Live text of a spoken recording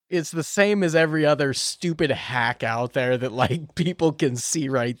it's the same as every other stupid hack out there that like people can see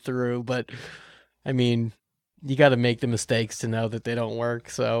right through. But I mean, you got to make the mistakes to know that they don't work.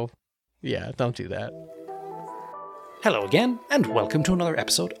 So yeah, don't do that. Hello again, and welcome to another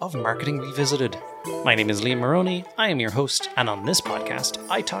episode of Marketing Revisited. My name is Liam Maroney, I am your host, and on this podcast,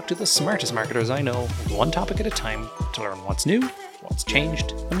 I talk to the smartest marketers I know, one topic at a time, to learn what's new, what's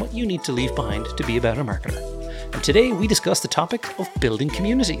changed, and what you need to leave behind to be a better marketer. And today we discuss the topic of building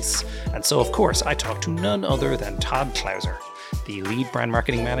communities. And so, of course, I talk to none other than Todd Clouser, the lead brand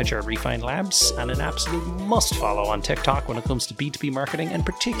marketing manager at Refined Labs, and an absolute must follow on TikTok when it comes to B2B marketing and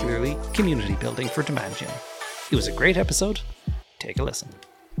particularly community building for demand gen. It was a great episode. Take a listen.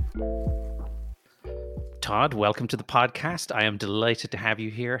 Todd, welcome to the podcast. I am delighted to have you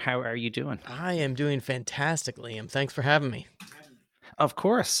here. How are you doing? I am doing fantastic, Liam. Thanks for having me. Of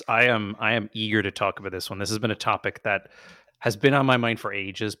course. I am eager to talk about this one. This has been a topic that has been on my mind for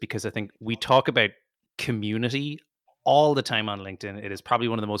ages because I think we talk about community all the time on LinkedIn. It is probably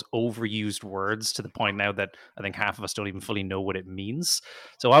one of the most overused words to the point now that I think half of us don't even fully know what it means.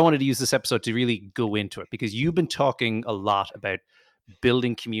 So I wanted to use this episode to really go into it because you've been talking a lot about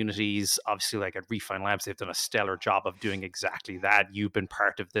building communities. Obviously, like at Refine Labs, they've done a stellar job of doing exactly that. You've been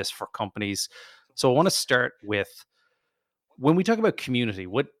part of this for companies. So I want to start with, when we talk about community,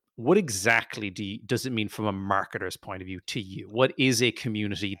 what exactly does it mean from a marketer's point of view to you? What is a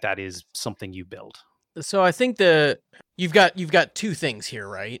community that is something you build? So I think you've got two things here,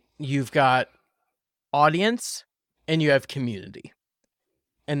 right? You've got audience and you have community.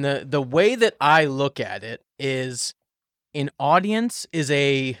 And the way that I look at it is an audience is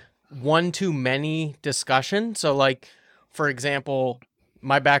a one-to-many discussion. So like, for example,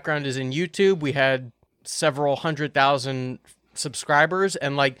 my background is in YouTube. We had several 100,000 subscribers,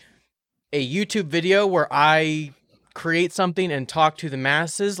 and like a YouTube video where I create something and talk to the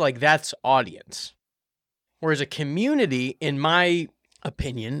masses, like that's audience. Whereas a community, in my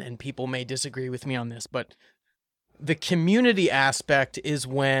opinion, and people may disagree with me on this, but the community aspect is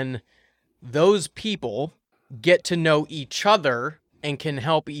when those people get to know each other and can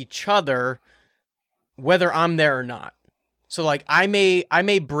help each other whether I'm there or not. So like I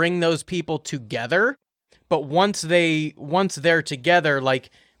may bring those people together, but once they're together, like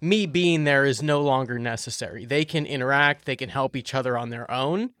me being there is no longer necessary. They can interact, they can help each other on their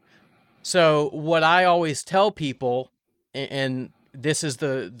own. So what I always tell people, and this is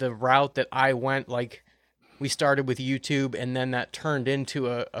the route that I went, like we started with YouTube and then that turned into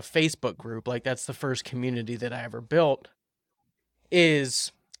a Facebook group. Like that's the first community that I ever built,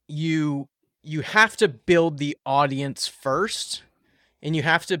 is you have to build the audience first and you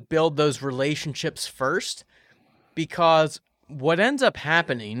have to build those relationships first, because what ends up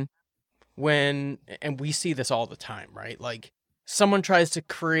happening and we see this all the time, right? Like, someone tries to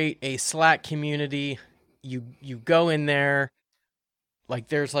create a Slack community, you go in there, like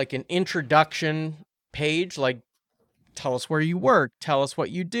there's like an introduction page, like tell us where you work, tell us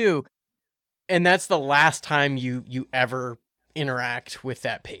what you do. And that's the last time you ever interact with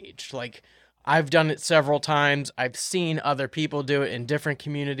that page. Like I've done it several times. I've seen other people do it in different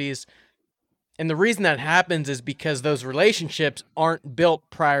communities. And the reason that happens is because those relationships aren't built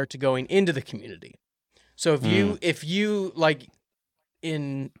prior to going into the community. So if you like,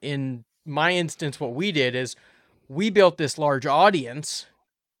 in my instance, what we did is we built this large audience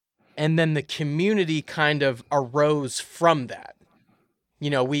and then the community kind of arose from that.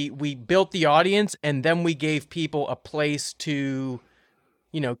 You know, we built the audience and then we gave people a place to,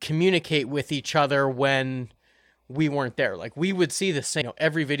 communicate with each other when we weren't there. Like we would see the same,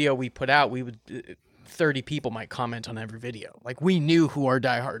 every video we put out, 30 people might comment on every video. Like we knew who our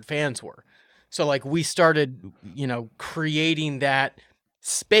diehard fans were. So like we started, creating that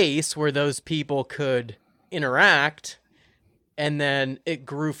space where those people could interact, and then it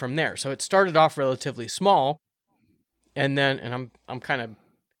grew from there. So it started off relatively small, and I'm kind of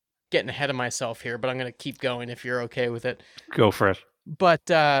getting ahead of myself here, but I'm going to keep going if you're okay with it. Go for it. But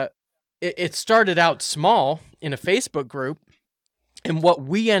it started out small in a Facebook group, and what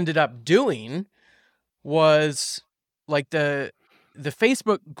we ended up doing was like the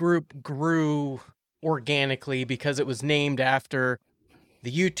Facebook group grew organically because it was named after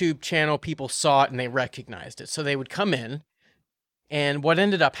the YouTube channel. People saw it and they recognized it. So they would come in, and what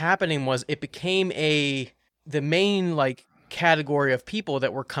ended up happening was it became the main like category of people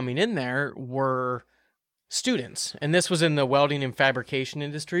that were coming in there were students. And this was in the welding and fabrication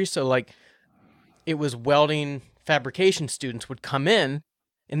industry. So like it was welding fabrication students would come in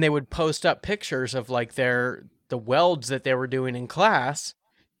and they would post up pictures of like the welds that they were doing in class.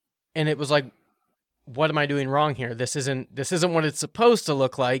 And it was like, what am I doing wrong here? This isn't what it's supposed to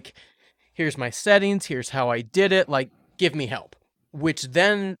look like. Here's my settings, here's how I did it, like give me help. Which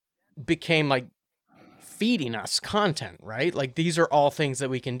then became like feeding us content, right? Like these are all things that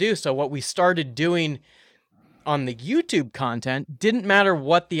we can do. So what we started doing on the YouTube content didn't matter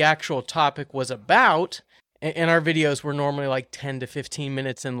what the actual topic was about. And our videos were normally like 10 to 15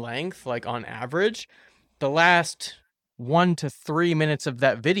 minutes in length, like on average. The last 1 to 3 minutes of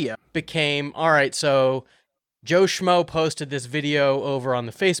that video became, all right, so Joe Schmo posted this video over on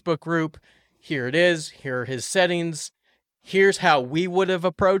the Facebook group. Here it is. Here are his settings. Here's how we would have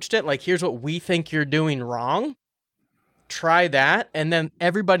approached it. Like, here's what we think you're doing wrong. Try that. And then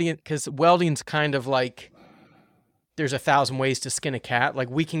everybody, because welding's kind of like, there's 1,000 ways to skin a cat. Like,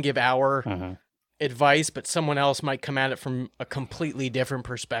 we can give our advice, but someone else might come at it from a completely different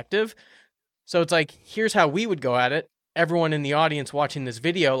perspective. So it's like, here's how we would go at it. Everyone in the audience watching this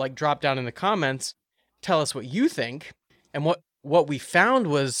video, like, drop down in the comments, tell us what you think. And what we found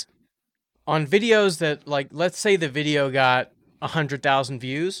was on videos that, like, let's say the video got 100,000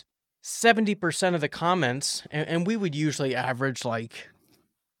 views, 70% of the comments, and we would usually average, like,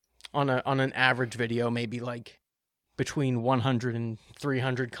 on an average video, maybe like between 100 and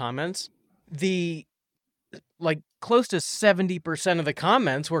 300 comments. The like close to 70% of the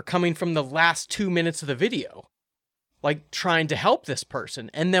comments were coming from the last 2 minutes of the video, like trying to help this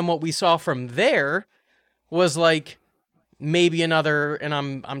person. And then what we saw from there was like maybe another, and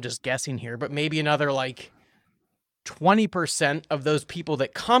I'm just guessing here, but maybe another like 20% of those people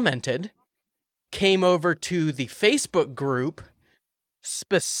that commented came over to the Facebook group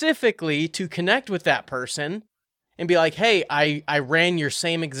specifically to connect with that person and be like, hey, I ran your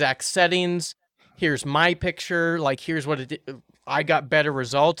same exact settings. Here's my picture. Like, here's what it did. I got better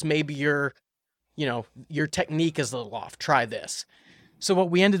results. Maybe your technique is a little off. Try this. So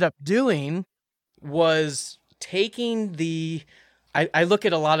what we ended up doing was taking I look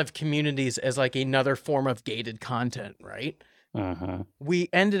at a lot of communities as like another form of gated content, right? We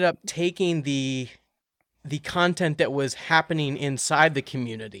ended up taking the content that was happening inside the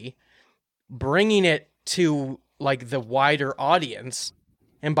community, bringing it to like the wider audience.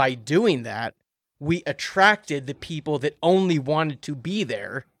 And by doing that, we attracted the people that only wanted to be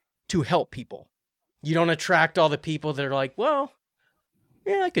there to help people. You don't attract all the people that are like, well,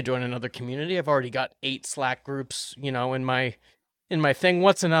 yeah, I could join another community. I've already got 8 Slack groups, in my thing.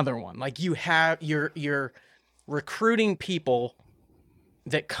 What's another one? Like you're recruiting people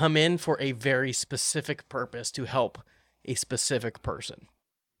that come in for a very specific purpose to help a specific person.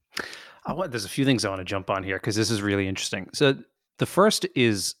 There's a few things I want to jump on here because this is really interesting. So the first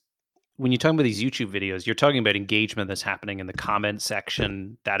is when you're talking about these YouTube videos, you're talking about engagement that's happening in the comment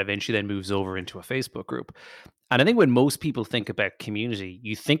section that eventually then moves over into a Facebook group. And I think when most people think about community,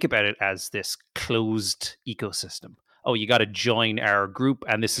 you think about it as this closed ecosystem. Oh, you got to join our group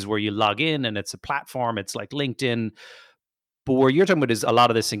and this is where you log in and it's a platform. It's like LinkedIn. But where you're talking about is a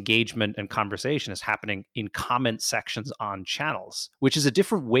lot of this engagement and conversation is happening in comment sections on channels, which is a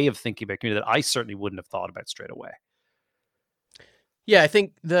different way of thinking about community that I certainly wouldn't have thought about straight away. Yeah, I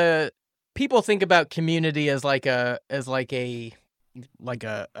think the people think about community as like a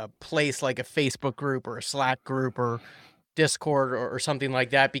place like a Facebook group or a Slack group or Discord or something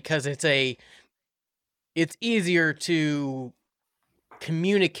like that because it's easier to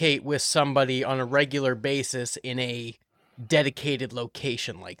communicate with somebody on a regular basis in a dedicated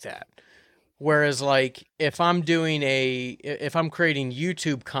location like that. Whereas like if I'm creating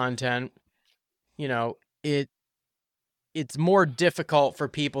YouTube content, it's more difficult for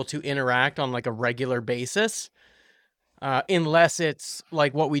people to interact on like a regular basis. Unless it's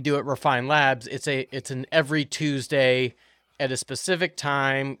like what we do at Refine Labs, it's an every Tuesday at a specific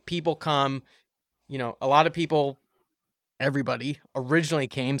time. People come, a lot of people, everybody originally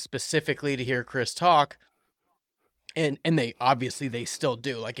came specifically to hear Chris talk. And they still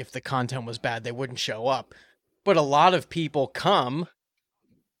do. Like if the content was bad, they wouldn't show up. But a lot of people come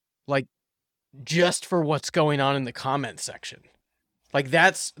like just for what's going on in the comment section. Like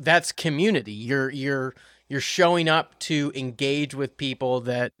that's community. You're showing up to engage with people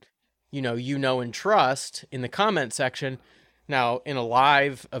that you know and trust in the comment section. Now, in a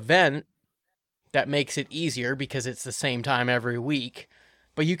live event, that makes it easier because it's the same time every week.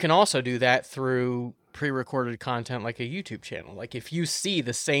 But you can also do that through pre-recorded content like a YouTube channel. Like if you see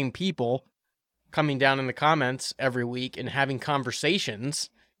the same people coming down in the comments every week and having conversations,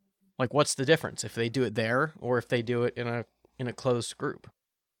 like what's the difference if they do it there or if they do it in a closed group?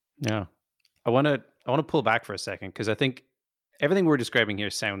 Yeah. I want to pull back for a second because I think everything we're describing here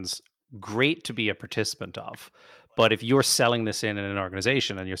sounds great to be a participant of. But if you're selling this in an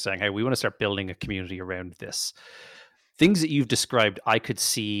organization and you're saying, hey, we want to start building a community around this, things that you've described, I could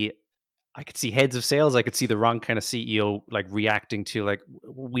see heads of sales. I could see the wrong kind of CEO like reacting to like,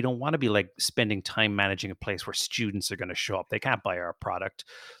 we don't want to be like spending time managing a place where students are going to show up. They can't buy our product.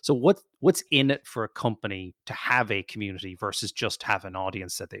 So what's in it for a company to have a community versus just have an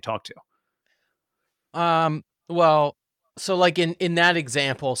audience that they talk to? Well, so like in that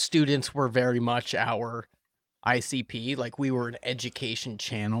example, students were very much our ICP. Like we were an education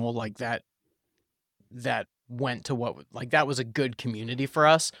channel, like that went to what, like that was a good community for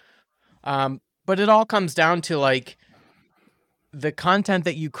us. But it all comes down to like the content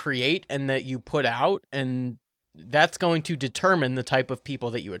that you create and that you put out, and that's going to determine the type of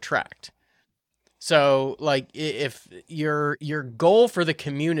people that you attract. So like if your goal for the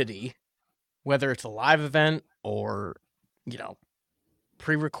community, whether it's a live event or, you know,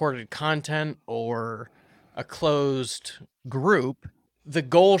 pre-recorded content or a closed group, the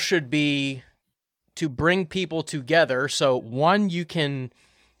goal should be to bring people together. So one, you can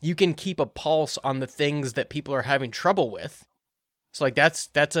keep a pulse on the things that people are having trouble with. So like that's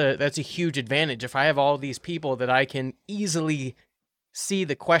a huge advantage. If I have all these people that I can easily see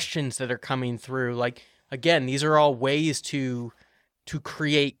the questions that are coming through, like again, these are all ways to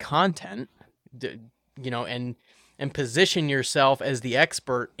create content, you know, and position yourself as the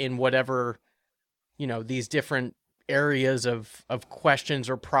expert in whatever, you know, these different areas of questions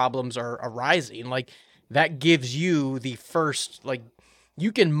or problems are arising. Like that gives you the first, like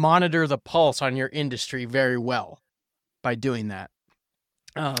you can monitor the pulse on your industry very well by doing that.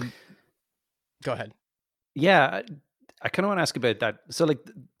 Go ahead. Yeah, I kind of want to ask about that. So, like,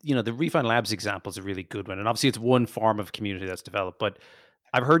 you know, the Refine Labs example is a really good one, and obviously, it's one form of community that's developed. But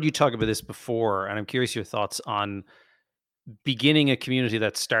I've heard you talk about this before, and I'm curious your thoughts on beginning a community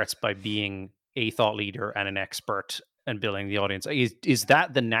that starts by being a thought leader and an expert and building the audience. Is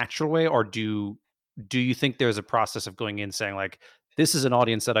that the natural way, or do you think there's a process of going in saying like, this is an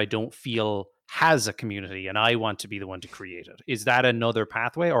audience that I don't feel has a community and I want to be the one to create it? Is that another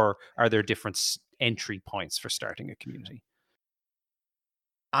pathway, or are there different entry points for starting a community?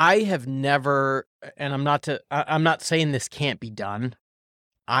 I have never, and I'm not saying this can't be done.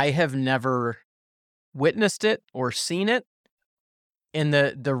 I have never witnessed it or seen it. And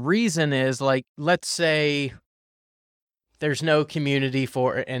the reason is like, let's say there's no community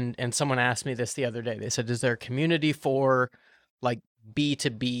for, and someone asked me this the other day. They said, is there a community for like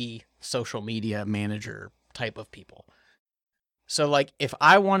B2B social media manager type of people? So like if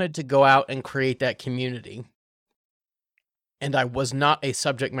I wanted to go out and create that community and I was not a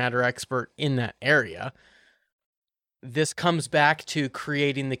subject matter expert in that area, this comes back to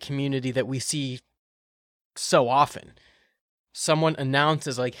creating the community that we see so often. Someone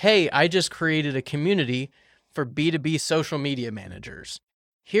announces like, hey, I just created a community for B2B social media managers.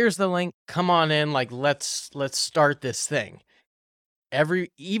 Here's the link. Come on in. Like, let's start this thing.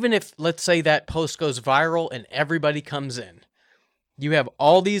 Even if, let's say that post goes viral and everybody comes in, you have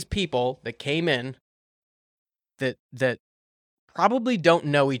all these people that came in that probably don't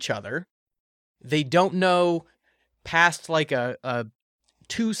know each other. They don't know past like a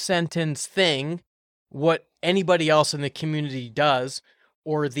 2-sentence thing what anybody else in the community does,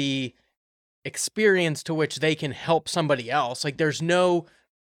 or the experience to which they can help somebody else. Like there's no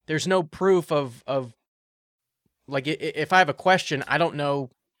proof of like, if I have a question, I don't know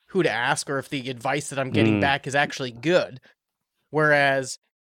who to ask or if the advice that I'm getting back is actually good. Whereas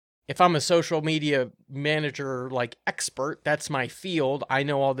if I'm a social media manager, like expert, that's my field, I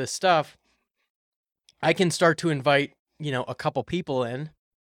know all this stuff, I can start to invite, you know, a couple people in,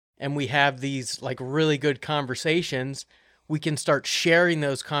 and we have these like really good conversations. We can start sharing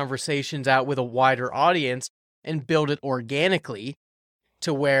those conversations out with a wider audience and build it organically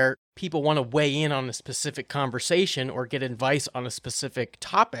to where people want to weigh in on a specific conversation or get advice on a specific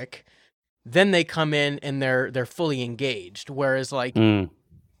topic. Then they come in and they're fully engaged. Whereas like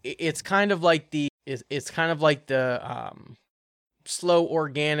it's kind of like the slow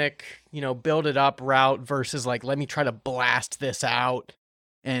organic, you know, build it up route versus like, let me try to blast this out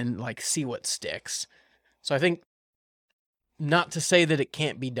and like see what sticks. So I think, not to say that it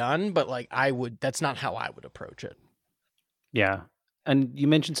can't be done, but like that's not how I would approach it. Yeah. And you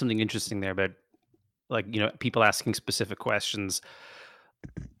mentioned something interesting there about like, you know, people asking specific questions.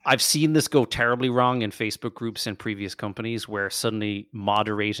 I've seen this go terribly wrong in Facebook groups in previous companies where suddenly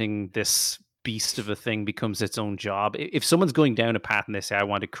moderating this beast of a thing becomes its own job. If someone's going down a path and they say, I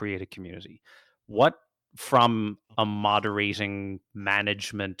want to create a community, what from a moderating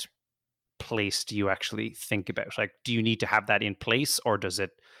management place do you actually think about? Like, do you need to have that in place, or does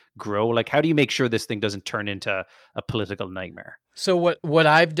it grow? Like, how do you make sure this thing doesn't turn into a political nightmare? So what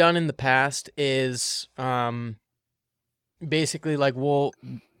I've done in the past is basically like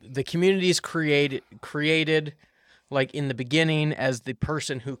the community's created like in the beginning as the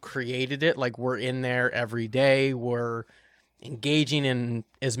person who created it, like we're in there every day, we're engaging in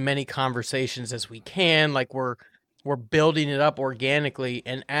as many conversations as we can, like we're building it up organically.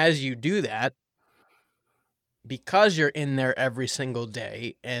 And as you do that, because you're in there every single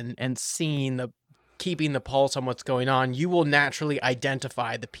day and seeing the keeping the pulse on what's going on, you will naturally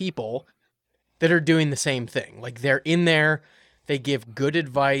identify the people that are doing the same thing. Like they're in there, they give good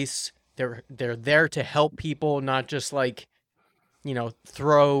advice, they're there to help people, not just like,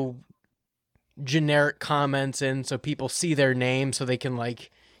 throw generic comments in so people see their name so they can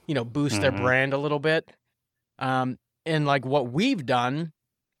like, boost their Mm-hmm. brand a little bit. And like what we've done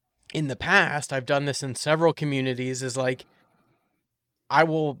in the past, I've done this in several communities, is like I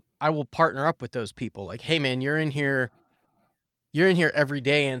will partner up with those people. Like, hey man, you're in here every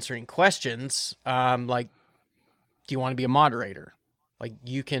day answering questions. Like, do you want to be a moderator? Like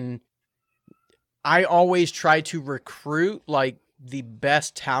you can I always try to recruit like the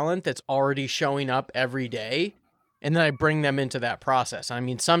best talent that's already showing up every day, and then I bring them into that process. I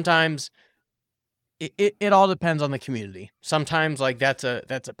mean, sometimes it all depends on the community. Sometimes like that's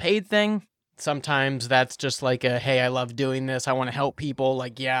a paid thing. Sometimes that's just like a, hey, I love doing this, I want to help people.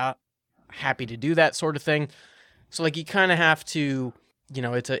 Like, yeah, happy to do that sort of thing. So like you kind of have to,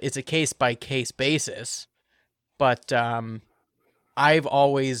 it's a case by case basis. But I've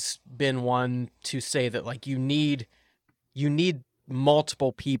always been one to say that like you need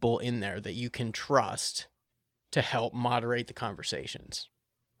multiple people in there that you can trust to help moderate the conversations.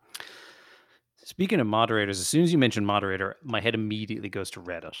 Speaking of moderators, as soon as you mention moderator, my head immediately goes to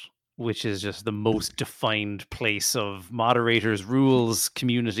Reddit, which is just the most defined place of moderators, rules,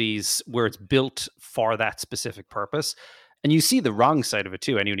 communities, where it's built for that specific purpose. And you see the wrong side of it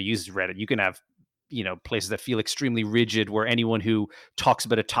too. Anyone who uses Reddit, you can have, places that feel extremely rigid where anyone who talks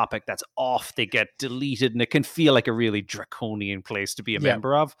about a topic that's off, they get deleted, and it can feel like a really draconian place to be a Yeah.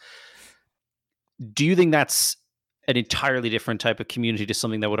 member of. Do you think that's an entirely different type of community to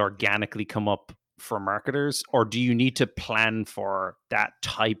something that would organically come up for marketers, or do you need to plan for that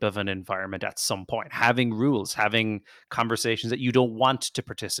type of an environment at some point, having rules, having conversations that you don't want to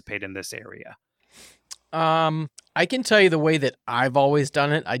participate in this area? I can tell you the way that I've always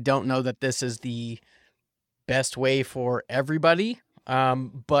done it. I don't know that this is the best way for everybody.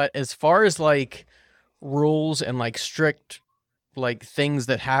 But as far as like rules and like strict like things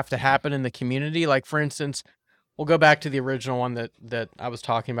that have to happen in the community, like for instance, we'll go back to the original one that I was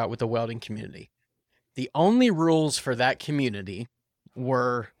talking about with the welding community. The only rules for that community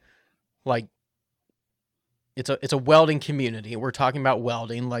were like it's a welding community. We're talking about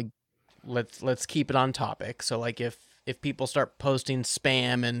welding. Like let's keep it on topic. So like if people start posting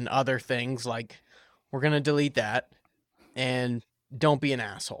spam and other things, like we're gonna delete that, and don't be an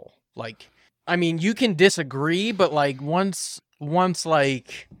asshole. Like, I mean, you can disagree, but like once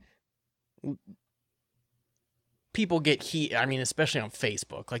like people get heat, I mean, especially on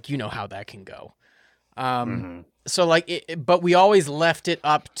Facebook, like how that can go. Mm-hmm. So like but we always left it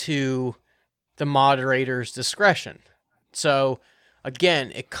up to the moderator's discretion. So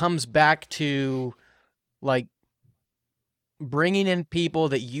again, it comes back to like bringing in people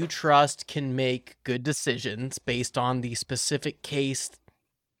that you trust can make good decisions based on the specific case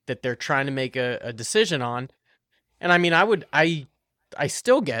that they're trying to make a decision on. And I mean, I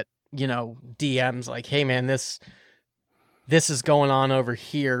still get, DMs like, hey man, this is going on over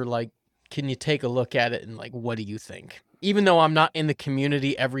here. Like, can you take a look at it and like, what do you think? Even though I'm not in the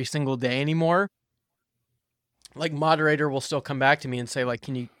community every single day anymore, like moderator will still come back to me and say like,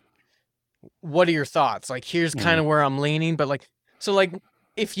 what are your thoughts? Like, here's kind Mm-hmm. of where I'm leaning, but like, so like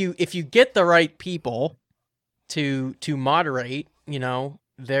if you get the right people to moderate,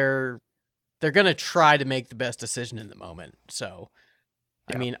 they're going to try to make the best decision in the moment. So,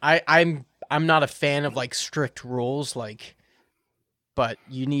 I Yeah. mean, I'm not a fan of like strict rules, like, but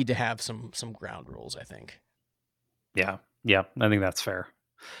you need to have some ground rules, I think. Yeah. Yeah. I think that's fair.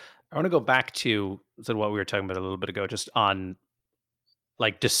 I want to go back to what we were talking about a little bit ago, just on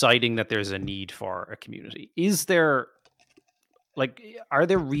like deciding that there's a need for a community. Is there like, are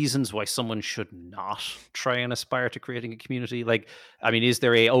there reasons why someone should not try and aspire to creating a community? Like, I mean, is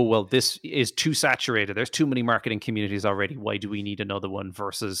there a, oh well, this is too saturated, there's too many marketing communities already, why do we need another one,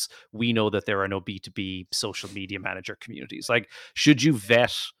 versus we know that there are no B2B social media manager communities? Like, should you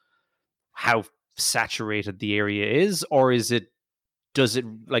vet how saturated the area is, or is it, does it,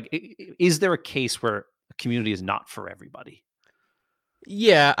 like, is there a case where a community is not for everybody?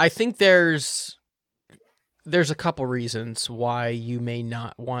 Yeah, I think there's a couple reasons why you may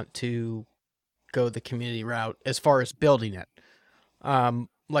not want to go the community route as far as building it.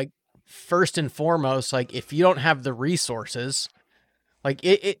 Like first and foremost, like if you don't have the resources, like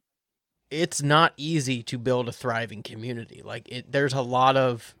it's not easy to build a thriving community. Like there's a lot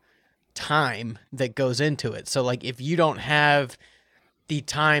of time that goes into it. So like if you don't have the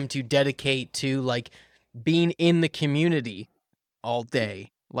time to dedicate to like being in the community all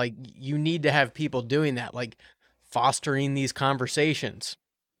day, like you need to have people doing that, like fostering these conversations.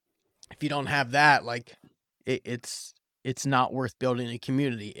 If you don't have that, like it's not worth building a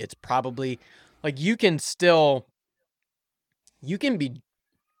community. It's probably like you can be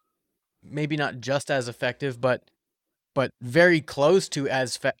maybe not just as effective, but very close to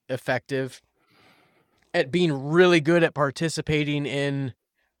as effective at being really good at participating in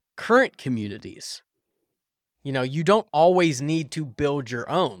current communities. You know, you don't always need to build your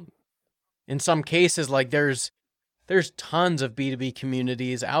own. In some cases, like there's tons of B2B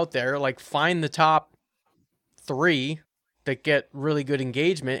communities out there. Like find the top 3 that get really good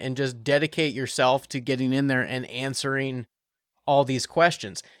engagement and just dedicate yourself to getting in there and answering all these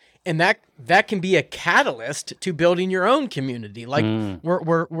questions. And that can be a catalyst to building your own community. Like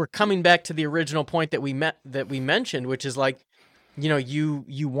we're coming back to the original point that we mentioned, which is like, you know,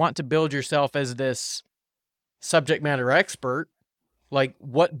 you want to build yourself as this subject matter expert. Like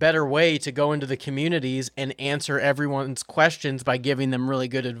what better way to go into the communities and answer everyone's questions by giving them really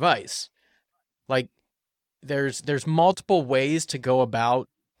good advice? Like there's multiple ways to go about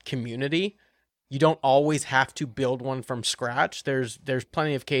community. You don't always have to build one from scratch. There's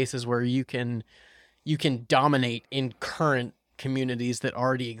plenty of cases where you can dominate in current communities that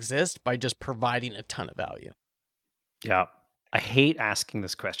already exist by just providing a ton of value. Yeah. I hate asking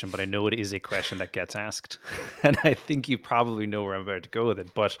this question, but I know it is a question that gets asked. And I think you probably know where I'm about to go with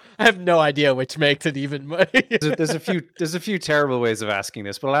it. But I have no idea which makes it even there's a few terrible ways of asking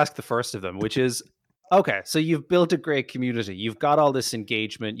this, but I'll ask the first of them, which is, okay, so you've built a great community. You've got all this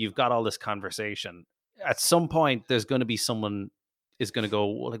engagement. You've got all this conversation. At some point, there's going to be someone is going to go,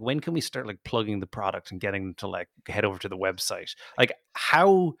 well, like, when can we start like plugging the product and getting them to like head over to the website? Like,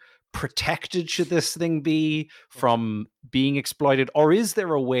 how protected should this thing be from being exploited, or is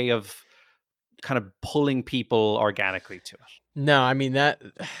there a way of kind of pulling people organically to it? No, I mean that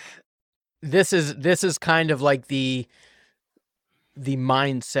this is kind of like the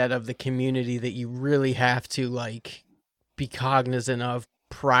mindset of the community that you really have to like be cognizant of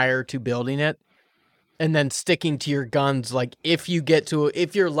prior to building it, and then sticking to your guns. Like if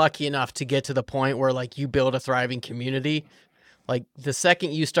you're lucky enough to get to the point where like you build a thriving community, like the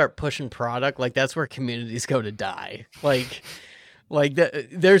second you start pushing product, like that's where communities go to die. Like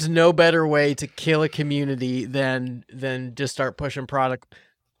there's no better way to kill a community than just start pushing product.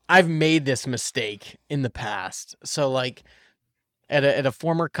 I've made this mistake in the past. So like at a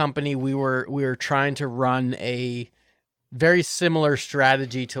former company, we were trying to run a very similar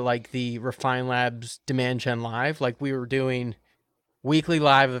strategy to like the Refine Labs Demand Gen Live. Like we were doing weekly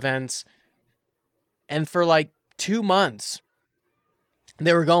live events, and for like 2 months,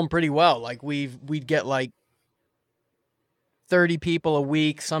 they were going pretty well. Like we'd get like 30 people a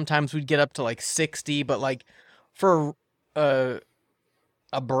week. Sometimes we'd get up to like 60, but like for a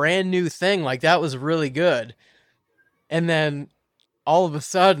brand new thing, like that was really good. And then all of a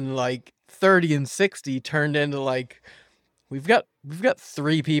sudden, like 30 and 60 turned into like we've got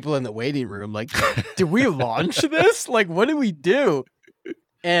 3 people in the waiting room. Like, did we launch this? Like, what did we do?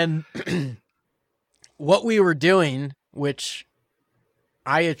 And what we were doing, which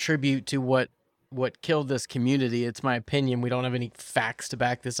I attribute to what killed this community. It's my opinion. We don't have any facts to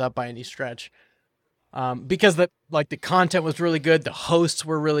back this up by any stretch. Because the content was really good, the hosts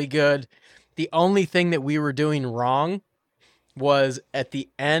were really good. The only thing that we were doing wrong was at the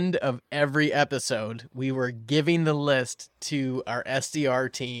end of every episode, we were giving the list to our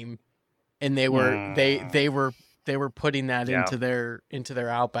SDR team, and they were putting that into their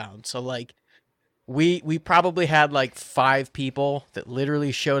outbound. So like we probably had like 5 people that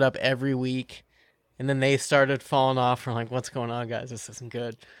literally showed up every week, and then they started falling off. We're like, what's going on, guys? This isn't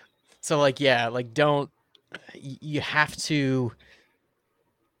good. So like, yeah, like you have to,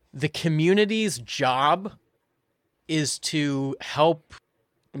 the community's job is to help.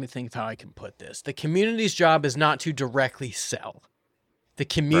 Let me think of how I can put this. The community's job is not to directly sell. The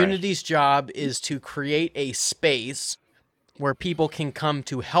community's job is to create a space where people can come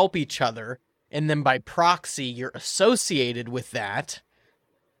to help each other, and then by proxy, you're associated with that,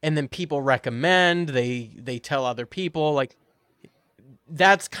 and then people recommend, they tell other people. Like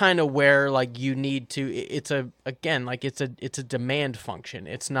that's kind of where like you need to, it's a, again, like it's a demand function.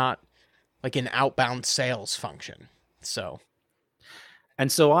 It's not like an outbound sales function. So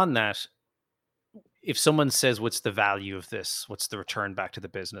And so on that, if someone says, what's the value of this? What's the return back to the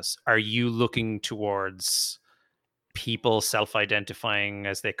business? Are you looking towards people self-identifying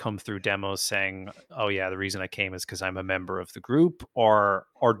as they come through demos saying, oh yeah, the reason I came is because I'm a member of the group? Or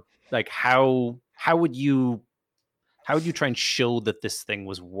like how would you try and show that this thing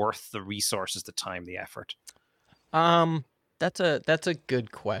was worth the resources, the time, the effort? that's a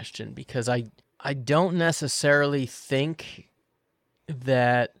good question, because I don't necessarily think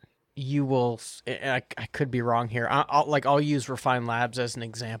that you will. I could be wrong here. I'll use Refine Labs as an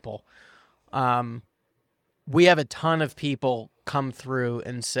example. We have a ton of people come through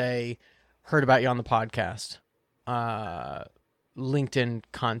and say, "Heard about you on the podcast," LinkedIn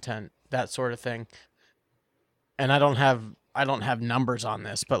content, that sort of thing. And I don't have numbers on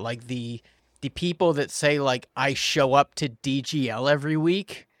this, but like the people that say like I show up to DGL every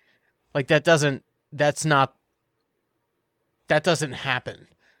week, like that's not that doesn't happen.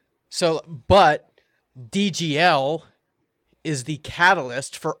 So, but DGL is the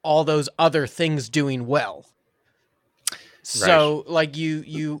catalyst for all those other things doing well. So, right. Like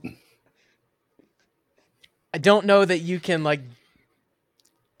I don't know that you can, like,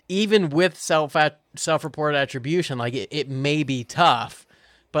 even with self-reported attribution, like it may be tough,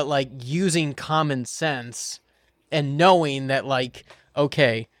 but like using common sense and knowing that, like,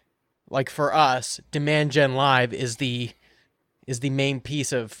 okay, like for us, Demand Gen Live is the main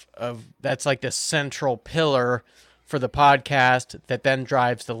piece of that's like the central pillar for the podcast that then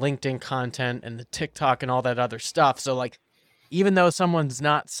drives the LinkedIn content and the TikTok and all that other stuff. So like, even though someone's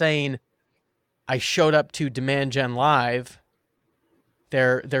not saying I showed up to Demand Gen Live,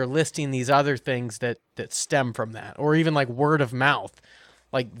 they're listing these other things that stem from that, or even like word of mouth.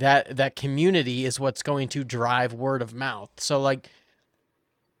 Like that community is what's going to drive word of mouth. So like,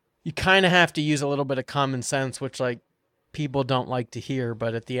 you kind of have to use a little bit of common sense, which like people don't like to hear,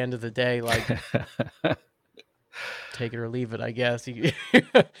 but at the end of the day, like, take it or leave it, I guess.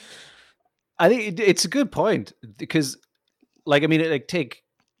 I think it's a good point, because, like, I mean, like, take,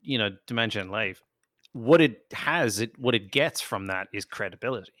 Demand Gen Live. What it gets from that is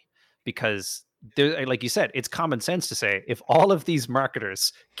credibility, because there, like you said, it's common sense to say, if all of these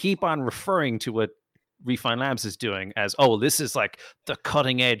marketers keep on referring to what Refine Labs is doing as, oh, this is like the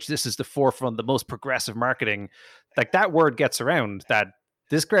cutting edge, this is the forefront, the most progressive marketing, like that word gets around that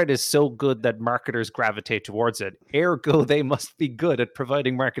this crowd is so good that marketers gravitate towards it. Ergo, they must be good at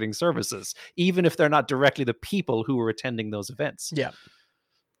providing marketing services, even if they're not directly the people who are attending those events. Yeah.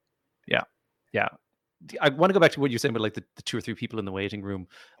 Yeah. Yeah. I want to go back to what you're saying about like the 2 or 3 people in the waiting room.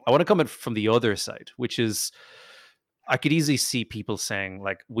 I want to come in from the other side, which is, I could easily see people saying,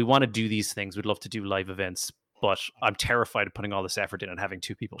 like, we want to do these things, we'd love to do live events, but I'm terrified of putting all this effort in and having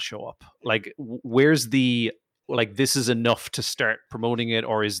 2 people show up. Like, where's the, like, this is enough to start promoting it,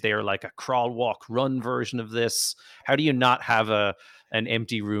 or is there like a crawl, walk, run version of this? How do you not have an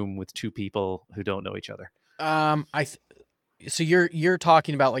empty room with 2 people who don't know each other? So you're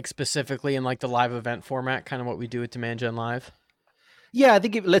talking about like specifically in like the live event format, kind of what we do with Demand Gen Live? Yeah, I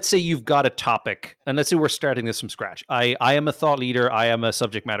think let's say you've got a topic, and let's say we're starting this from scratch. I am a thought leader, I am a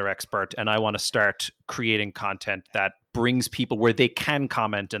subject matter expert, and I want to start creating content that brings people where they can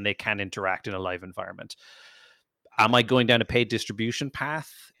comment and they can interact in a live environment. Am I going down a paid distribution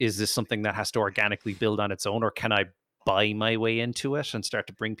path? Is this something that has to organically build on its own, or can I buy my way into it and start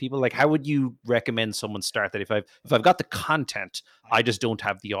to bring people? Like, how would you recommend someone start that if I've got the content, I just don't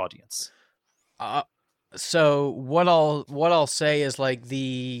have the audience? So what I'll say is like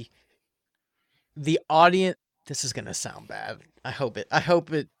the audience. This is gonna sound bad. I hope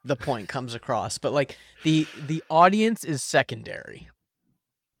it the point comes across. But like the audience is secondary.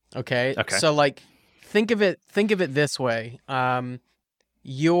 Okay. So like, think of it this way.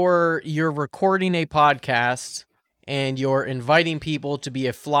 You're recording a podcast and you're inviting people to be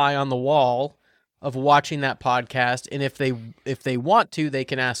a fly on the wall of watching that podcast, and if they want to, they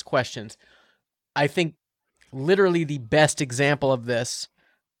can ask questions. I think literally the best example of this,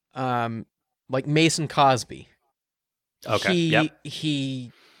 like Mason Cosby. Okay.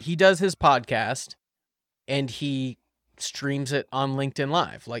 He does his podcast and he streams it on LinkedIn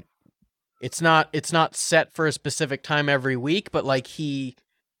Live. Like, it's not set for a specific time every week, but like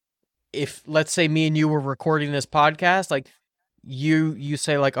if let's say me and you were recording this podcast, like you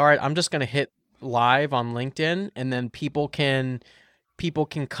say like, all right, I'm just gonna hit live on LinkedIn, and then people can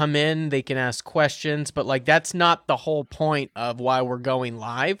come in, they can ask questions, but like that's not the whole point of why we're going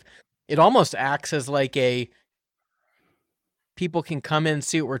live. It almost acts as like people can come in and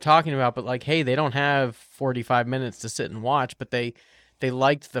see what we're talking about, but like, hey, they don't have 45 minutes to sit and watch, but they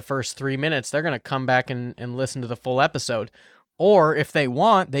liked the first 3 minutes. They're going to come back and listen to the full episode. Or if they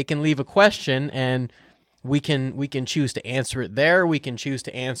want, they can leave a question and we can choose to answer it there. We can choose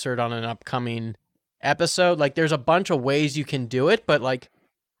to answer it on an upcoming episode. Like there's a bunch of ways you can do it, but like,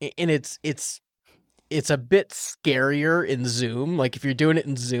 and it's a bit scarier in Zoom. Like if you're doing it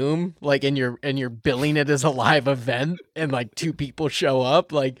in Zoom, like and you're billing it as a live event and like 2 people show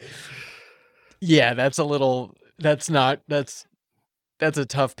up, like yeah, that's a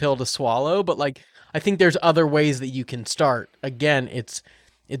tough pill to swallow, but like I think there's other ways that you can start. Again, it's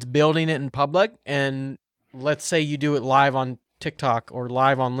building it in public, and let's say you do it live on TikTok or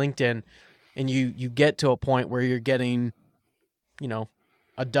live on LinkedIn and you get to a point where you're getting,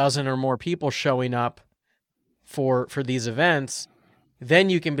 a dozen or more people showing up for these events, then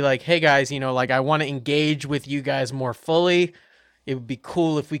you can be like, hey guys, like I want to engage with you guys more fully. It would be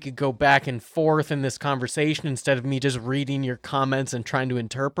cool if we could go back and forth in this conversation instead of me just reading your comments and trying to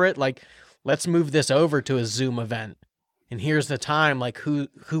interpret. Like, let's move this over to a Zoom event. And here's the time, like who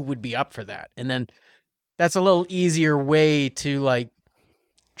would be up for that? And then that's a little easier way to like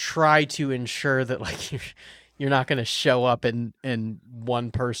try to ensure that like you're not going to show up and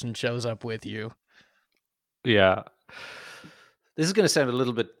one person shows up with you. Yeah. This is going to sound a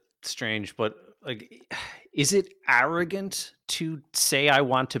little bit strange, but like, is it arrogant to say I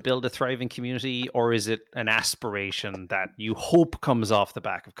want to build a thriving community, or is it an aspiration that you hope comes off the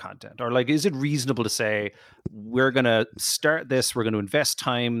back of content? Or like, is it reasonable to say we're going to start this, we're going to invest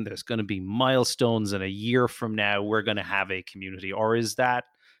time, there's going to be milestones, and a year from now we're going to have a community? Or is that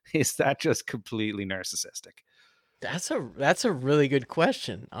just completely narcissistic? That's a really good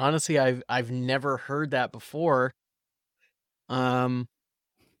question. Honestly, I've never heard that before.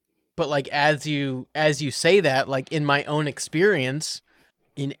 But like as you say that, like in my own experience,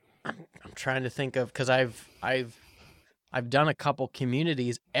 I'm trying to think of, because I've done a couple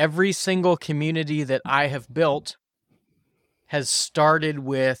communities. Every single community that I have built has started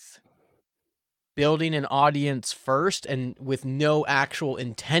with building an audience first and with no actual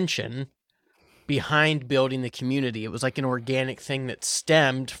intention behind building the community. It was like an organic thing that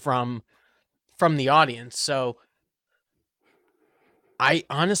stemmed from the audience. So I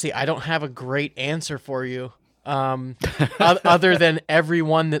honestly don't have a great answer for you. Other than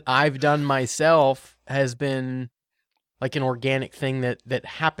everyone that I've done myself has been like an organic thing that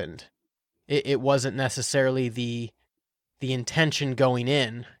happened. It wasn't necessarily the intention going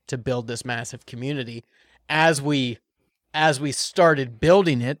in to build this massive community. As we started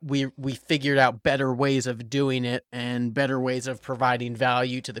building it, we figured out better ways of doing it and better ways of providing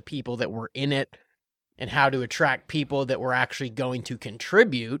value to the people that were in it and how to attract people that were actually going to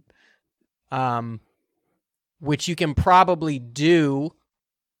contribute, which you can probably do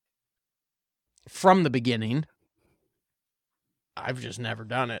from the beginning. I've just never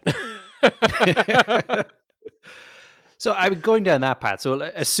done it. So I'm going down that path. So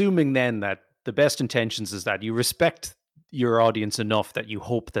assuming then that the best intentions is that you respect your audience enough that you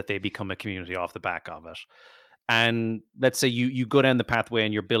hope that they become a community off the back of it. And let's say you go down the pathway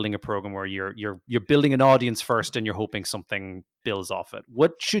and you're building a program where you're building an audience first and you're hoping something builds off it.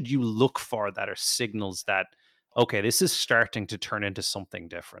 What should you look for that are signals that, okay, this is starting to turn into something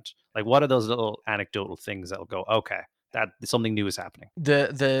different? Like, what are those little anecdotal things that'll go, okay, that something new is happening?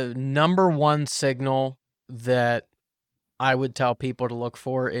 The number one signal that I would tell people to look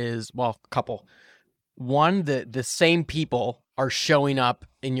for is, well, a couple. One, the same people are showing up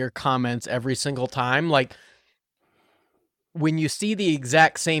in your comments every single time. Like, when you see the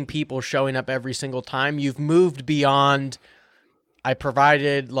exact same people showing up every single time, you've moved beyond, I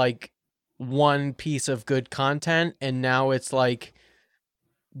provided like one piece of good content and now it's like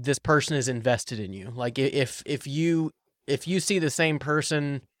this person is invested in you. Like if you see the same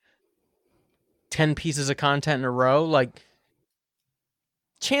person 10 pieces of content in a row, like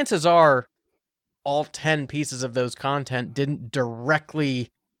chances are all 10 pieces of those content didn't directly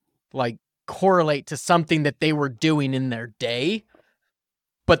like correlate to something that they were doing in their day,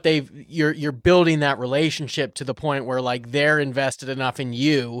 but you're building that relationship to the point where like they're invested enough in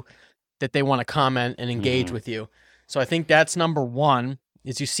you that they want to comment and engage with you. So I think that's number one,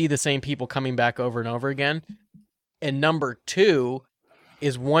 is you see the same people coming back over and over again. And number two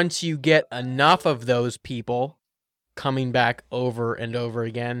is once you get enough of those people coming back over and over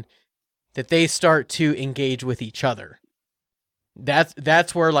again, that they start to engage with each other.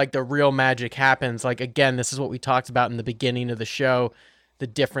 That's where like the real magic happens. Like, again, this is what we talked about in the beginning of the show. The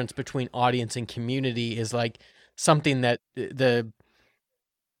difference between audience and community is like something that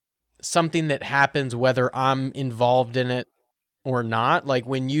something that happens whether I'm involved in it or not. Like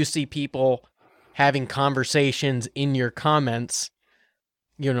when you see people having conversations in your comments,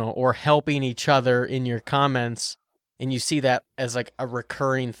 or helping each other in your comments, and you see that as like a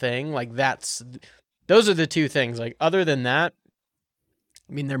recurring thing, like those are the two things. Like other than that,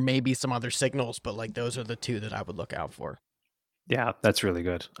 I mean, there may be some other signals, but like those are the two that I would look out for. Yeah, that's really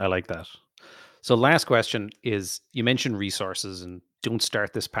good. I like that. So last question is, you mentioned resources, and don't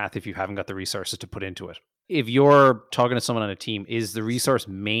start this path if you haven't got the resources to put into it. If you're talking to someone on a team, is the resource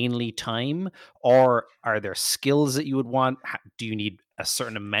mainly time, or are there skills that you would want? Do you need a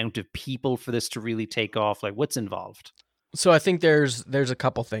certain amount of people for this to really take off? Like, what's involved? So I think there's a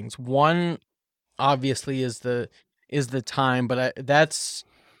couple things. One obviously is the time, but that's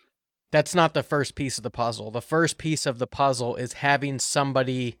not the first piece of the puzzle. The first piece of the puzzle is having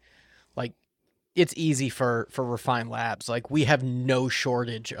somebody, like, it's easy for Refine Labs. Like, we have no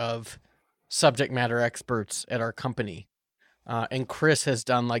shortage of subject matter experts at our company. And Chris has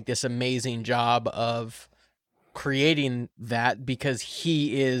done like this amazing job of creating that, because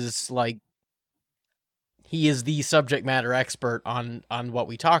he is the subject matter expert on what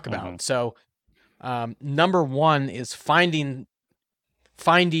we talk about. Mhm. So number one is finding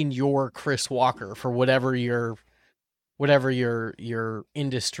your Chris Walker for whatever your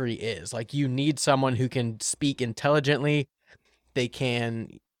industry is. Like, you need someone who can speak intelligently. They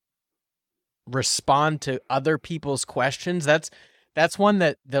can respond to other people's questions. That's one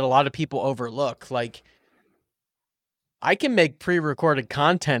that a lot of people overlook. Like, I can make pre-recorded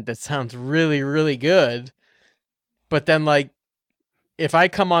content that sounds really, really good, but then like if I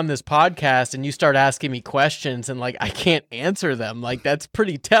come on this podcast and you start asking me questions and like I can't answer them, like that's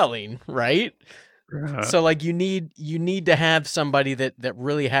pretty telling, right? Uh, So like you need to have somebody that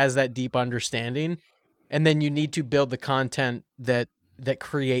really has that deep understanding, and then you need to build the content that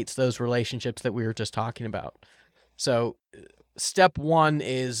creates those relationships that we were just talking about. So step one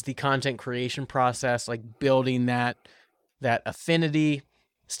is the content creation process, like building that affinity.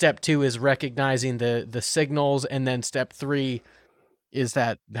 Step two is recognizing the signals, and then step three is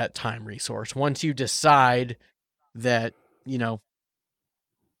that time resource. Once you decide that,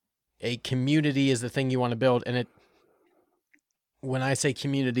 a community is the thing you want to build, and when I say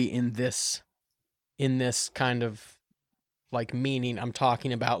community in this kind of like meaning, I'm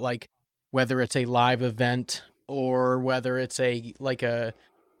talking about like whether it's a live event or whether it's an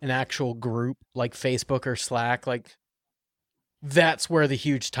actual group like Facebook or Slack, like that's where the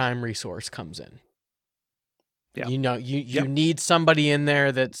huge time resource comes in. yeah. You need somebody in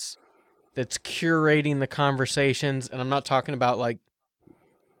there that's curating the conversations, and I'm not talking about like,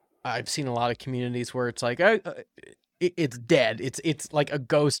 I've seen a lot of communities where it's like it's dead. It's like a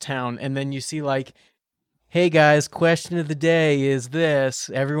ghost town, and then you see like, hey guys, question of the day is this.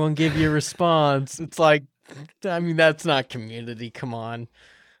 Everyone give you a response. It's like, I mean, that's not community. Come on,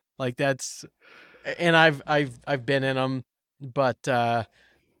 like that's, and I've been in them, but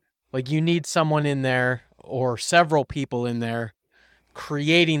like you need someone in there or several people in there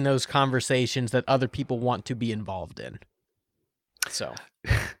creating those conversations that other people want to be involved in. So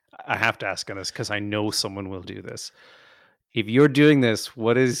I have to ask on this because I know someone will do this. If you're doing this,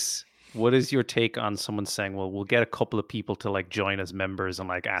 what is your take on someone saying, "Well, we'll get a couple of people to like join as members and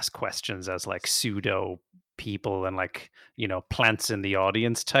like ask questions as like pseudo people and like, plants in the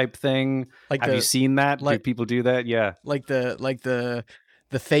audience type thing." like Have you seen that? Do like people do that? Yeah,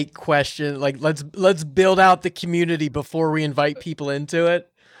 the fake question, like let's build out the community before we invite people into it.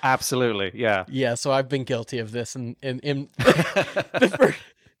 absolutely. Yeah. Yeah, so I've been guilty of this, and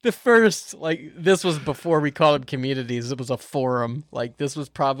the first, like, this was before we called them communities. It was a forum. Like, this was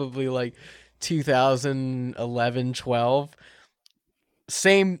probably like 2011, 12.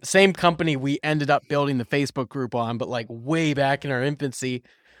 Same company we ended up building the Facebook group on, but like way back in our infancy,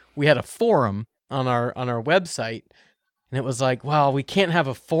 we had a forum on our website, and it was like, wow, we can't have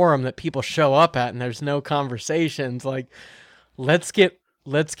a forum that people show up at and there's no conversations. Like, let's get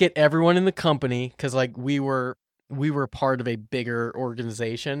everyone in the company, because like we were part of a bigger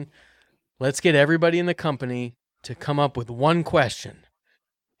organization. Let's get everybody in the company to come up with one question,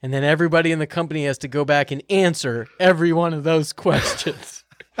 and then everybody in the company has to go back and answer every one of those questions.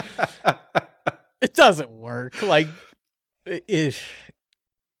 It doesn't work. Like, it's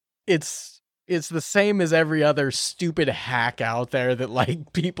the same as every other stupid hack out there that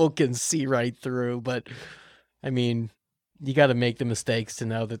like people can see right through. But I mean, you got to make the mistakes to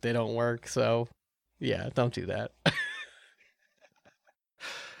know that they don't work. So yeah, don't do that.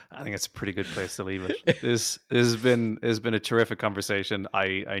 I think it's a pretty good place to leave it. This has been a terrific conversation. I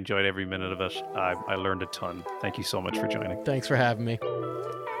enjoyed every minute of it. I learned a ton. Thank you so much for joining. Thanks for having me.